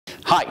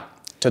Hi,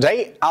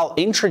 today I'll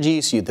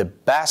introduce you the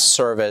best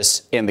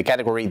service in the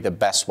category The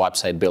Best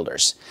Website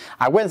Builders.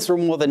 I went through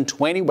more than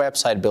 20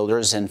 website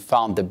builders and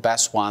found the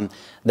best one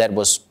that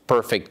was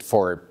perfect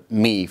for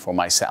me, for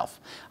myself.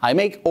 I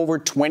make over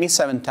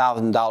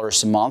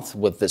 $27,000 a month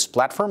with this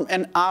platform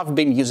and I've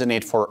been using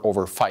it for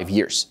over 5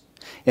 years.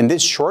 In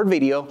this short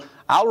video,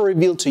 I'll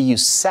reveal to you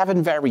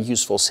 7 very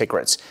useful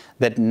secrets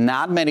that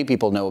not many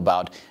people know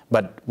about,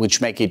 but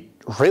which make it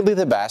really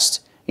the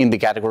best in the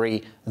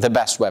category The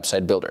Best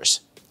Website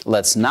Builders.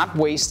 Let's not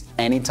waste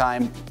any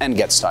time and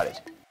get started.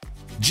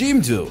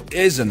 Jimdo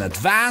is an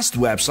advanced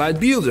website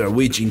builder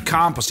which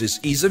encompasses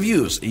ease of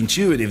use,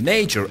 intuitive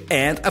nature,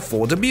 and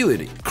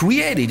affordability.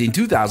 Created in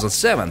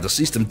 2007, the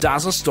system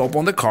doesn't stop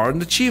on the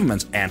current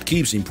achievements and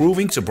keeps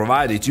improving to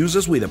provide its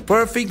users with a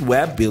perfect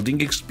web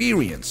building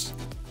experience.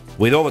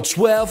 With over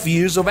 12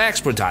 years of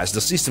expertise,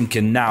 the system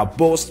can now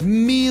boast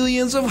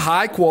millions of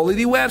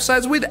high-quality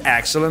websites with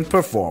excellent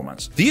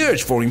performance. The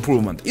urge for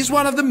improvement is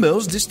one of the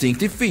most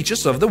distinctive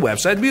features of the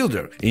website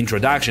builder.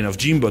 Introduction of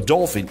Jimdo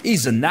Dolphin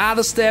is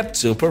another step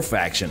to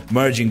perfection,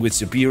 merging with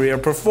superior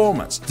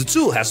performance. The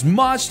tool has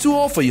much to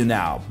offer you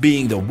now,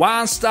 being the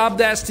one-stop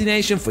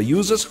destination for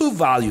users who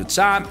value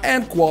time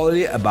and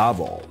quality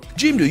above all.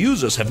 Jimdo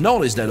users have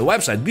noticed that the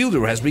website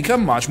builder has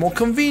become much more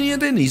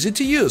convenient and easy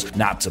to use,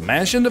 not to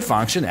mention the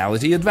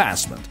functionality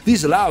advancement.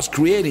 This allows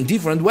creating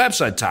different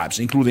website types,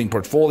 including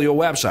portfolio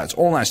websites,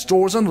 online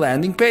stores, and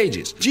landing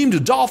pages.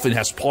 Jimdo Dolphin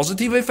has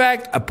positive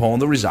effect upon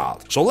the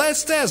result. So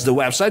let's test the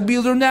website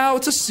builder now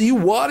to see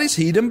what is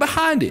hidden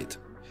behind it.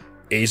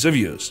 Ease of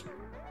use.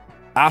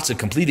 After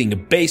completing a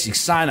basic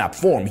sign-up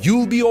form,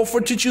 you'll be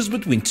offered to choose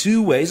between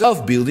 2 ways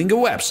of building a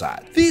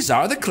website. These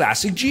are the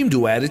classic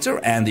Jimdo editor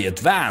and the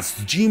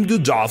advanced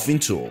Jimdo Dolphin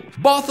tool.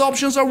 Both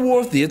options are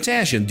worth the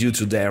attention due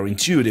to their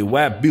intuitive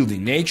web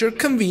building nature,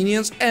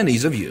 convenience, and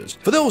ease of use.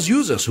 For those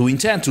users who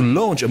intend to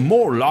launch a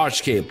more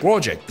large-scale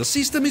project, the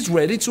system is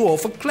ready to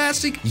offer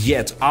classic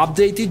yet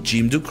updated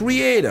Jimdo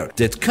Creator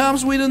that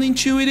comes with an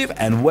intuitive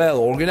and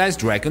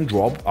well-organized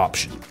drag-and-drop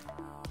option.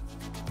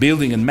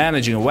 Building and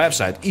managing a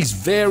website is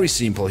very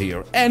simple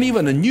here, and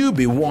even a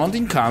newbie won't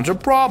encounter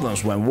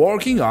problems when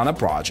working on a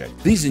project.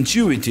 This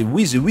intuitive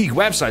WYSIWYG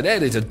website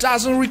editor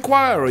doesn't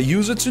require a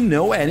user to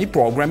know any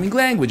programming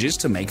languages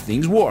to make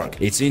things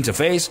work. Its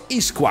interface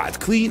is quite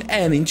clean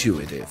and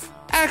intuitive.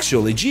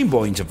 Actually,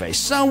 Jimdo interface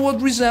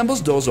somewhat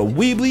resembles those of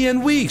Weebly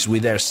and Wix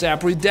with their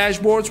separate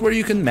dashboards where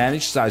you can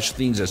manage such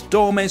things as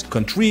domains,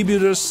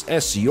 contributors,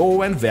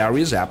 SEO, and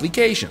various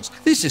applications.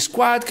 This is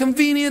quite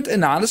convenient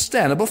and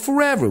understandable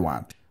for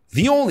everyone.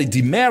 The only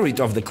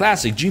demerit of the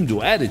classic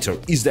Jimdo editor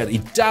is that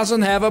it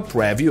doesn't have a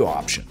preview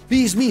option.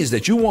 This means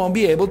that you won't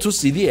be able to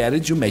see the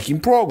edits you make in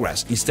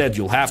progress. Instead,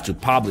 you'll have to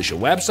publish a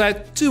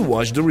website to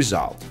watch the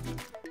result.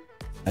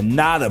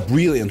 Another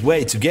brilliant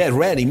way to get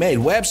ready-made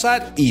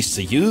website is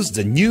to use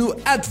the new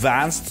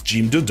advanced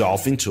Jimdo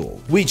Dolphin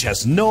tool, which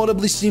has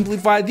notably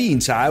simplified the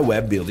entire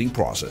web building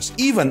process.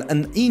 Even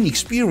an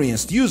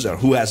inexperienced user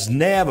who has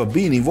never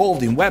been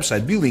involved in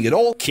website building at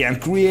all can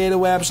create a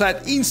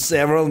website in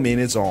several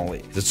minutes only.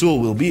 The tool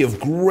will be of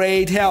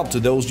great help to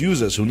those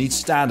users who need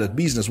standard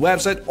business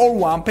website or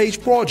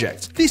one-page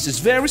projects. This is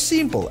very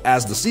simple,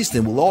 as the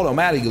system will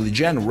automatically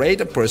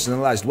generate a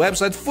personalized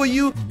website for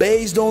you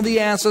based on the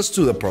answers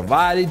to the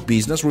provided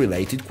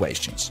business-related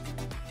questions.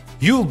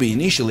 You'll be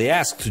initially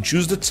asked to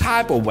choose the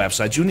type of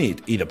website you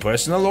need, either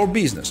personal or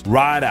business.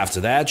 Right after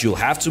that, you'll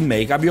have to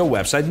make up your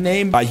website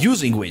name, by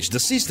using which the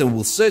system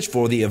will search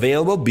for the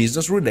available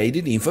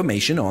business-related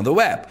information on the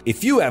web.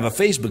 If you have a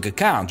Facebook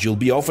account, you'll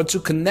be offered to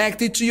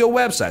connect it to your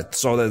website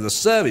so that the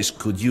service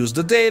could use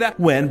the data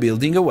when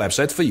building a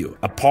website for you.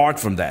 Apart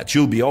from that,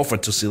 you'll be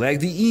offered to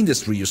select the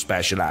industry you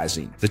specialize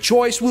in. The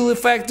choice will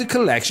affect the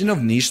collection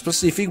of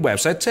niche-specific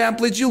website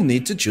templates you'll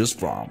need to choose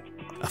from.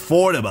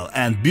 Affordable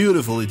and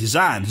beautifully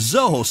designed,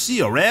 Zoho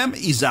CRM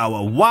is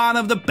one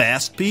of the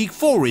best pick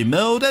for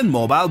remote and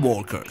mobile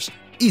workers.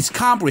 Its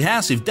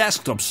comprehensive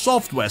desktop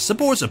software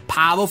supports a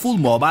powerful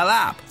mobile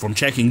app. From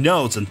checking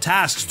notes and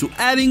tasks to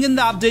adding and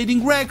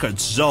updating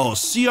records, Zoho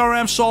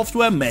CRM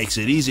software makes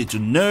it easy to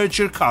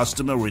nurture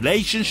customer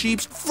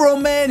relationships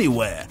from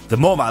anywhere. The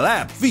mobile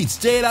app feeds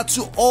data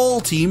to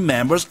all team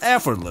members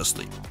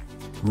effortlessly.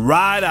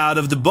 Right out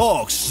of the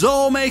box,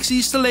 Zoho makes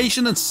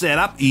installation and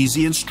setup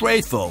easy and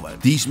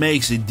straightforward. This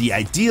makes it the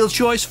ideal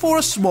choice for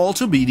a small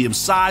to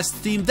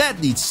medium-sized team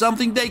that needs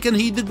something they can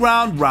hit the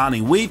ground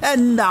running with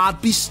and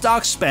not be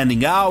stuck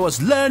spending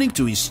hours learning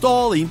to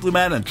install,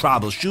 implement, and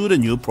troubleshoot a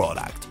new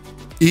product.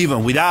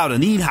 Even without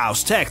an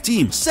in-house tech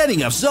team,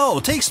 setting up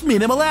Zoho takes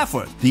minimal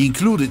effort. The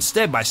included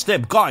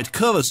step-by-step guide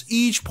covers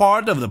each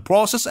part of the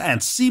process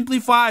and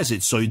simplifies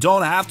it so you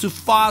don't have to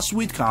fuss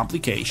with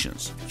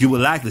complications. You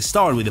will likely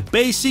start with the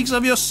basics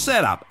of your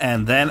setup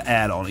and then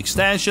add on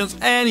extensions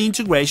and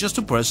integrations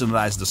to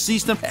personalize the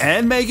system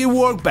and make it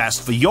work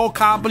best for your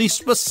company's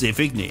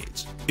specific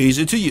needs.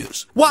 Easy to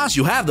use. Once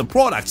you have the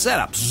product set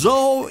up,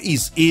 Zoho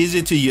is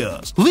easy to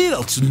use.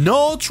 Little to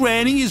no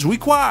training is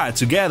required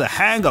to get the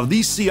hang of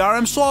this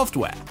CRM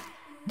software.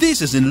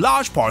 This is in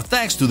large part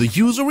thanks to the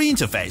user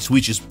interface,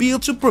 which is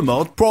built to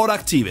promote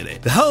productivity.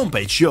 The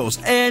homepage shows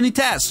any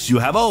tasks you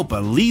have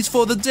open, leads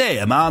for the day,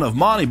 amount of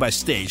money by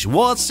stage,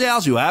 what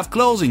sales you have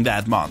closing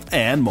that month,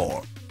 and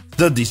more.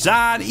 The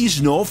design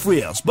is no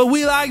frills, but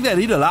we like that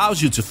it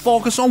allows you to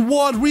focus on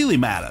what really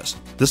matters.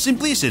 The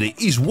simplicity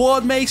is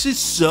what makes it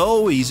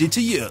so easy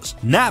to use.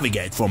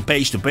 Navigate from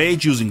page to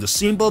page using the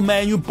simple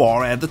menu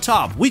bar at the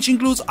top, which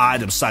includes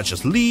items such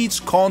as leads,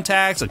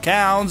 contacts,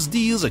 accounts,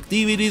 deals,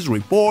 activities,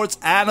 reports,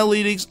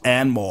 analytics,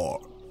 and more.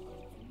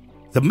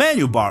 The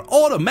menu bar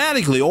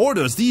automatically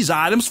orders these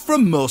items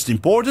from most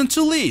important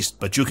to least,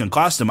 but you can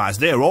customize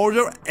their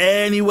order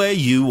any way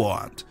you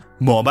want.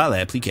 Mobile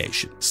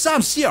application.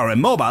 Some CRM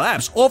mobile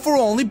apps offer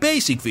only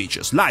basic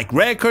features like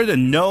record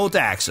and note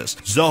access.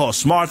 Zoho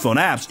smartphone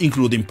apps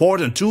include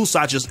important tools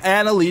such as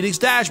analytics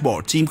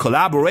dashboard, team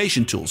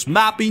collaboration tools,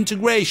 map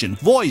integration,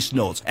 voice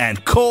notes,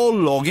 and call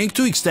logging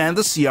to extend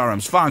the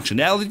CRM's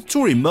functionality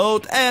to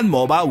remote and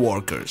mobile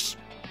workers.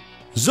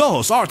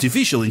 Zoho's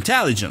artificial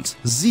intelligence,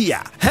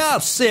 Zia,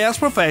 helps sales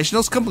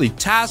professionals complete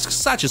tasks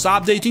such as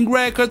updating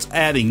records,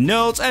 adding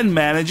notes, and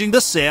managing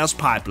the sales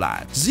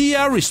pipeline.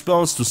 Zia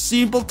responds to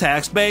simple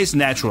text-based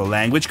natural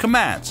language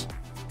commands.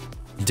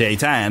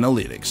 Data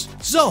analytics.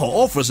 Zoho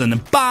offers an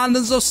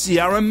abundance of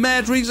CRM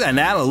metrics and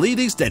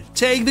analytics that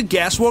take the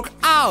guesswork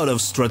out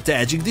of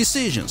strategic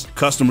decisions.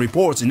 Custom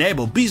reports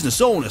enable business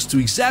owners to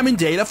examine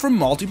data from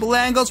multiple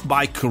angles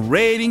by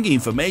curating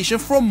information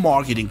from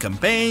marketing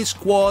campaigns,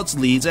 quotes,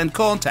 leads, and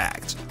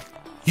contacts.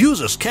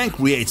 Users can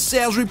create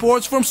sales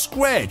reports from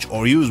scratch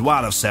or use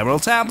one of several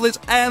templates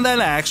and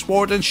then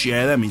export and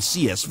share them in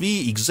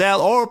CSV,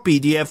 Excel, or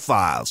PDF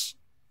files.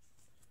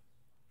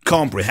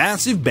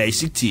 Comprehensive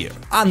basic tier.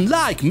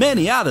 Unlike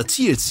many other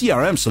tiered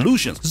CRM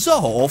solutions,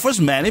 Zoho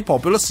offers many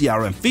popular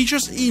CRM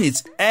features in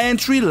its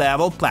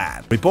entry-level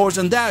plan. Reports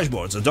and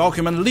dashboards, a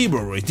document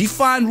library,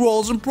 defined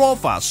roles and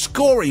profiles,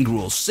 scoring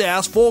rules,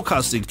 sales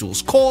forecasting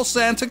tools, call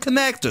center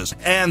connectors,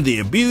 and the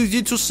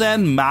ability to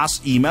send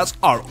mass emails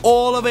are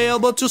all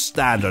available to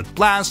standard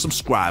plan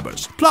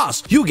subscribers.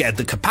 Plus, you get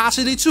the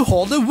capacity to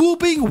hold a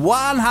whopping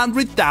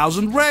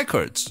 100,000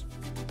 records.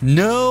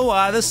 No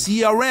other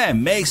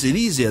CRM makes it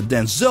easier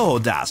than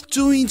Zoho does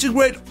to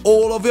integrate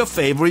all of your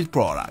favorite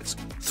products.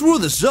 Through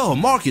the Zoho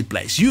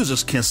Marketplace,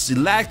 users can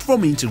select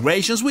from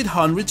integrations with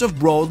hundreds of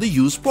broadly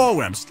used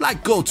programs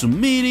like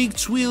GoToMeeting,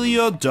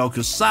 Twilio,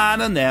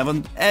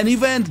 DocuSign, and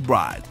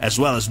Eventbrite, as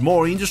well as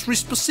more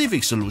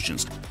industry-specific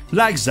solutions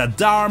like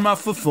Zadarma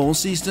for phone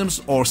systems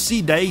or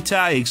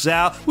CData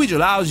Excel, which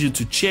allows you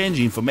to change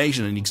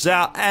information in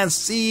Excel and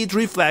see it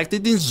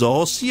reflected in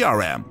Zoho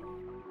CRM.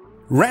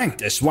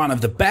 Ranked as one of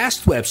the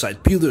best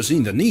website builders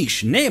in the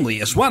niche, namely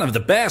as one of the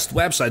best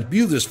website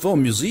builders for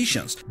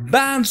musicians,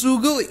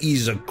 Bandzoogle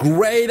is a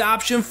great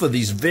option for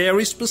this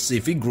very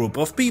specific group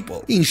of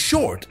people. In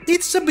short,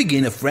 it's a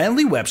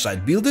beginner-friendly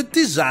website builder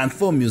designed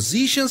for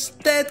musicians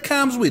that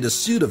comes with a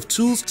suite of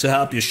tools to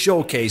help you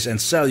showcase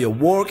and sell your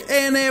work,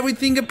 and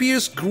everything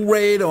appears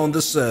great on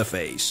the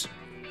surface.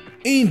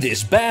 In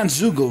this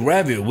Bandzoogle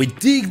review, we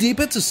dig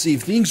deeper to see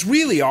if things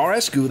really are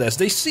as good as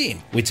they seem.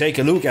 We take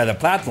a look at the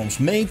platform's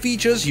main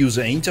features,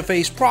 user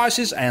interface,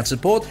 prices, and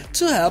support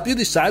to help you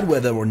decide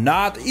whether or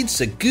not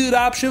it's a good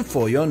option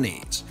for your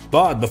needs.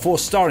 But before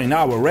starting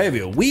our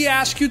review, we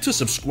ask you to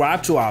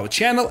subscribe to our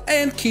channel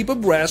and keep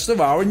abreast of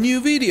our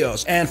new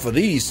videos. And for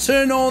these,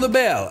 turn on the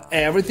bell.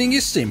 Everything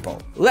is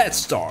simple. Let's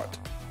start.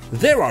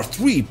 There are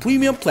 3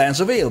 premium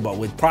plans available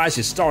with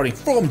prices starting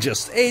from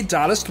just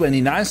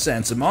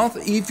 $8.29 a month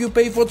if you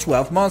pay for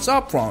 12 months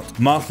upfront.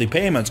 Monthly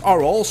payments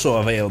are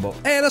also available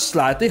at a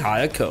slightly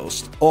higher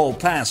cost. All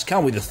plans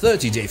come with a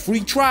 30-day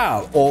free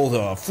trial,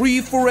 although a free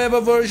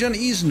forever version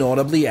is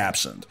notably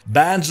absent.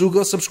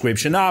 Bandzoogle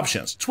subscription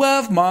options: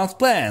 12-month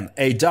plan,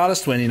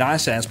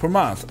 $8.29 per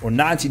month or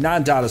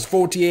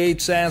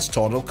 $99.48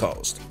 total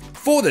cost.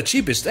 For the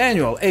cheapest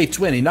annual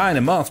 $8.29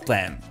 a month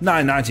plan,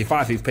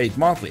 $9.95 if paid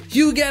monthly,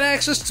 you get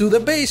access to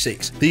the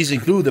basics. These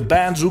include the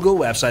Bandzoogle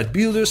website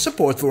builder,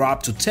 support for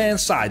up to 10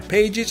 site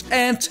pages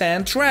and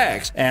 10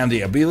 tracks, and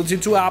the ability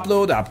to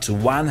upload up to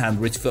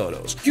 100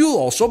 photos. You'll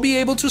also be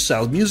able to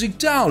sell music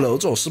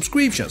downloads or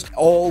subscriptions,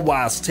 all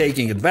whilst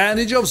taking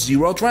advantage of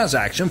 0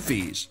 transaction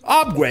fees.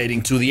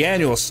 Upgrading to the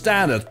annual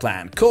standard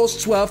plan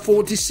costs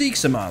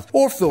 $12.46 a month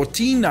or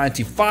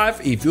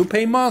 $14.95 if you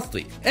pay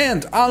monthly,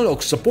 and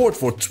unlocks support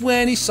for 20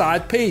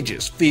 site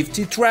pages,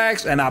 50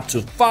 tracks, and up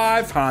to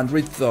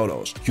 500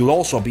 photos. You'll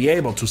also be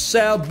able to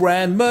sell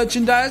brand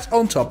merchandise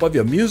on top of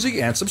your music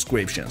and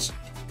subscriptions.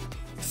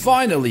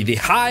 Finally, the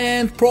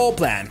high-end Pro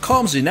plan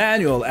comes in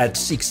annual at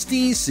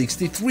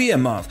 $16.63 a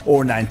month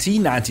or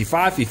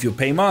 $19.95 if you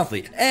pay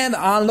monthly, and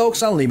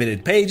unlocks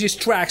unlimited pages,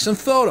 tracks, and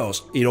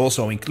photos. It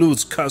also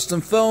includes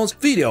custom phones,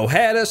 video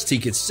headers,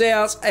 ticket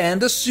sales,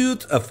 and a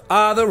suite of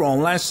other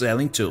online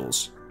selling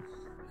tools.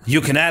 You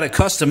can add a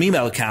custom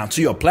email account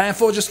to your plan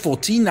for just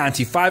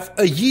 $14.95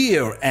 a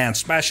year, and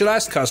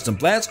specialized custom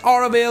plans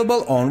are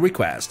available on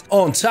request.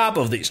 On top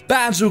of this,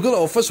 Bandzoogle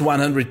offers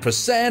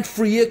 100%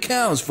 free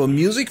accounts for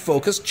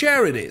music-focused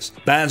charities.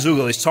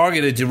 Bandzoogle is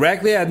targeted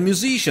directly at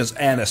musicians,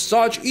 and as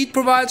such, it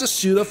provides a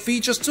suite of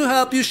features to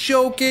help you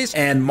showcase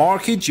and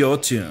market your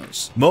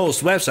tunes.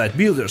 Most website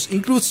builders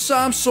include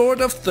some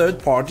sort of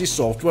third-party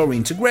software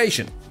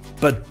integration,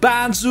 but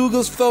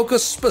Bandzoogle's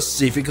focus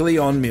specifically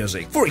on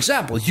music. For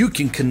example, you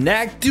can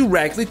connect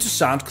directly to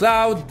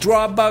SoundCloud,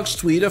 Dropbox,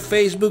 Twitter,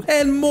 Facebook,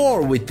 and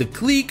more with the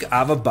click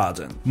of a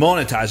button.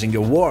 Monetizing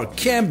your work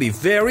can be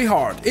very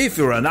hard if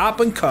you're an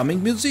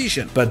up-and-coming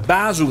musician, but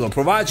Bandzoogle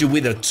provides you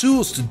with the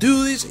tools to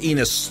do this in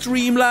a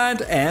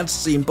streamlined and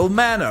simple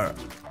manner.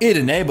 It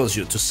enables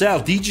you to sell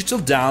digital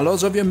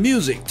downloads of your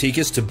music,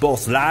 tickets to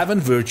both live and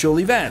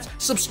virtual events,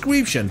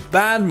 subscription,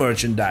 band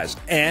merchandise,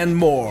 and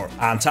more.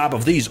 On top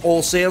of these,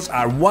 all sales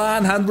are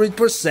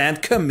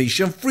 100%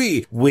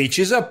 commission-free, which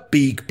is a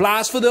big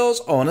plus for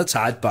those on a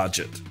tight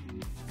budget.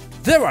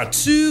 There are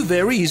two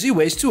very easy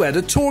ways to add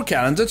a tour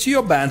calendar to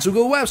your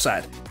Bandzoogle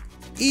website.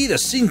 Either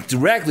sync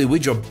directly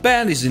with your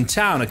Band is in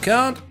Town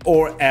account,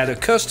 or add a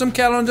custom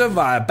calendar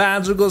via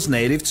Bandzoogle's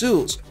native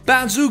tools.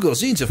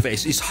 Bandzoogle's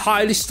interface is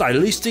highly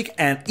stylistic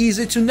and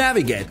easy to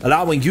navigate,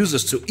 allowing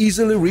users to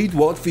easily read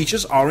what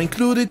features are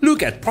included,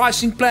 look at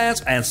pricing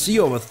plans, and see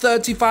over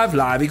 35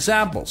 live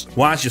examples.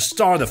 Once you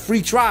start a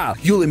free trial,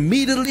 you'll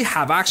immediately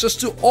have access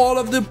to all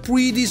of the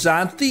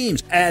pre-designed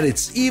themes, and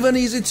it's even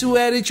easy to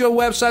edit your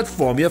website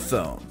from your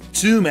phone.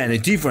 Too many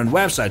different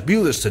website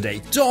builders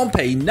today don't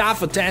pay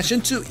enough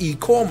attention to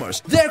e-commerce.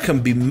 There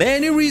can be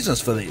many reasons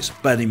for this,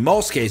 but in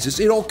most cases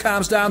it all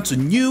comes down to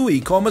new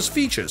e-commerce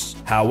features.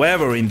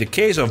 However, in the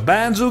case of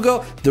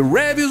Bandzoogle, the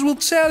reviews will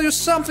tell you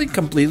something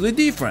completely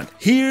different.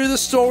 Here the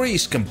story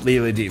is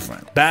completely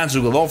different.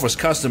 Bandzoogle offers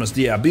customers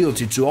the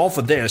ability to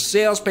offer their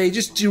sales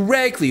pages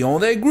directly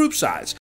on their group sites.